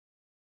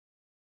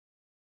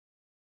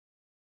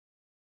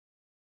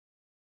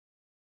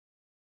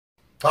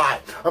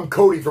Hi, I'm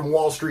Cody from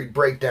Wall Street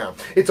Breakdown.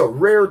 It's a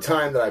rare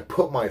time that I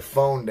put my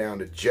phone down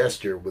to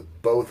gesture with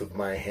both of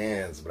my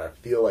hands, but I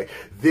feel like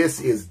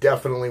this is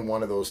definitely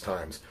one of those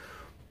times.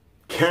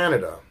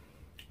 Canada,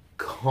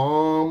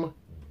 calm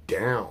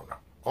down.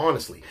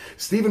 Honestly,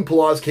 Stephen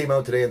Poloz came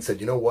out today and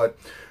said, you know what?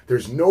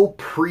 There's no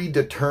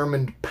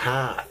predetermined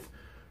path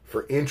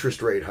for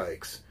interest rate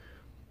hikes.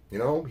 You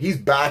know, he's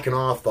backing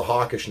off the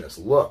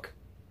hawkishness. Look,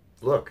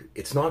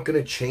 it's not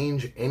going to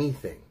change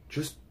anything.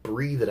 Just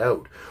breathe it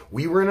out.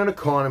 We were in an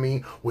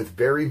economy with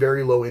very,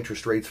 very low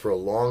interest rates for a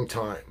long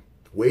time,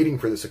 waiting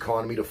for this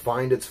economy to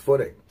find its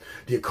footing.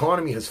 The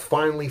economy has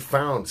finally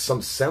found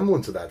some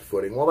semblance of that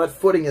footing. While that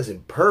footing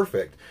isn't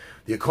perfect,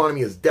 the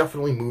economy is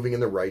definitely moving in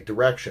the right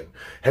direction.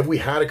 Have we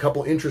had a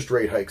couple interest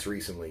rate hikes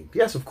recently?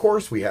 Yes, of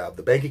course we have.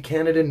 The Bank of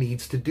Canada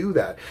needs to do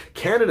that.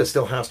 Canada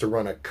still has to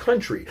run a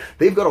country.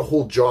 They've got a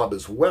whole job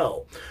as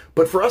well.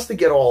 But for us to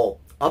get all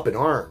up in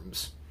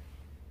arms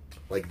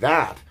like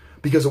that,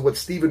 because of what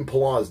Stephen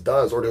Poloz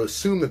does, or to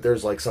assume that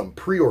there's like some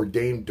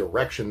preordained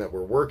direction that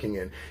we're working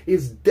in,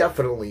 is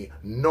definitely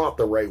not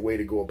the right way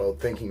to go about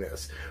thinking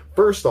this.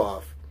 First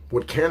off,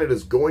 what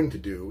Canada's going to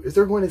do is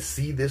they're going to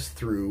see this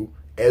through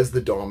as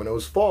the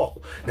dominoes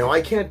fall. Now,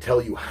 I can't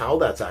tell you how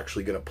that's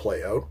actually going to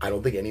play out. I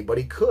don't think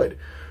anybody could.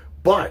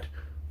 But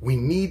we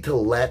need to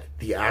let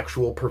the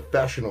actual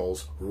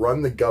professionals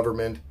run the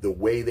government the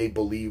way they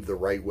believe the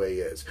right way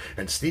is.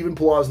 And Stephen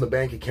Poloz and the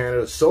Bank of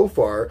Canada, so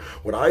far,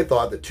 what I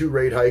thought the 2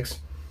 rate hikes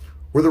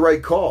were the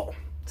right call.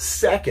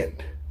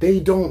 Second, they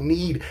don't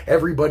need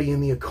everybody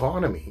in the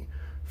economy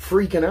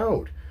freaking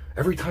out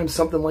every time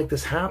something like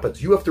this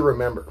happens. You have to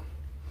remember,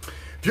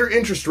 if your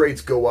interest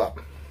rates go up,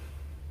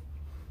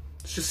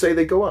 let's just say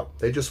they go up.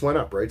 They just went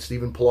up, right?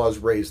 Stephen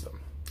Poloz raised them.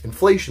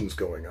 Inflation's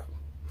going up.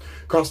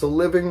 Cost of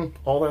living,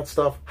 all that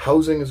stuff,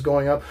 housing is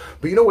going up.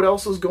 But you know what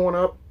else is going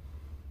up?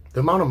 The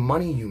amount of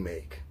money you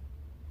make.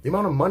 The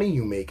amount of money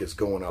you make is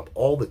going up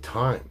all the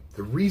time.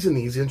 The reason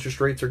these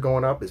interest rates are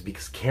going up is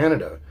because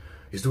Canada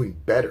is doing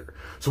better.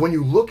 So when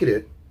you look at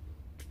it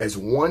as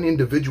one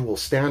individual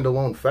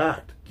standalone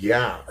fact,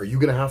 yeah, are you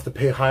going to have to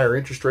pay higher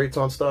interest rates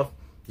on stuff?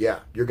 Yeah,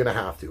 you're going to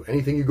have to.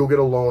 Anything you go get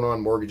a loan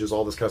on, mortgages,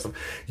 all this kind of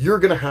stuff, you're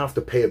going to have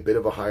to pay a bit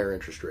of a higher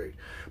interest rate.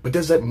 But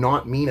does that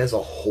not mean as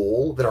a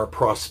whole that our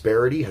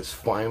prosperity has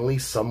finally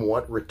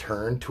somewhat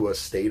returned to a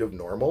state of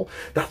normal?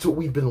 That's what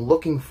we've been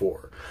looking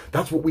for.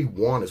 That's what we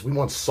want, is we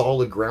want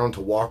solid ground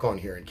to walk on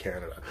here in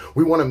Canada.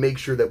 We want to make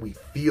sure that we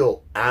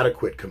feel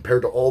adequate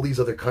compared to all these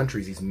other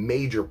countries, these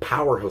major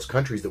powerhouse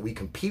countries that we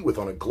compete with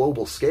on a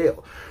global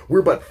scale. We're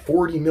about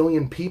 40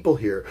 million people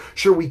here.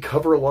 Sure, we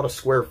cover a lot of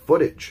square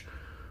footage,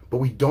 but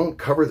we don't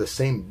cover the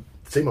same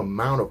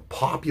amount of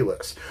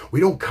populace. We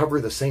don't cover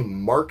the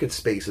same market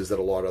spaces that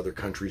a lot of other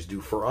countries do.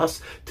 For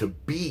us to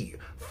be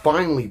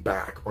finally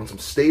back on some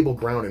stable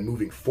ground and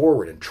moving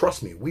forward, and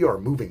trust me, we are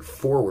moving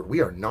forward.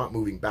 We are not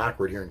moving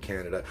backward here in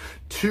Canada.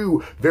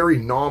 2 very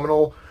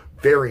nominal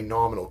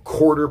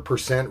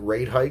 0.25%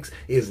 rate hikes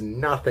is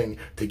nothing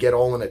to get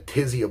all in a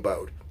tizzy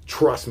about.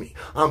 Trust me,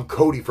 I'm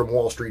Cody from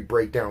Wall Street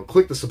Breakdown.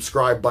 Click the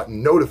subscribe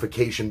button,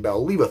 notification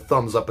bell, leave a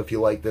thumbs up if you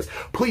like this.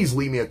 Please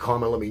leave me a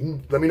comment.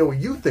 Let me know what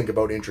you think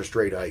about interest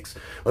rate hikes.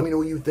 Let me know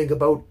what you think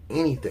about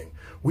anything.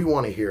 We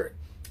want to hear it.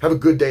 Have a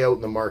good day out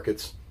in the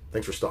markets.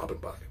 Thanks for stopping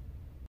by.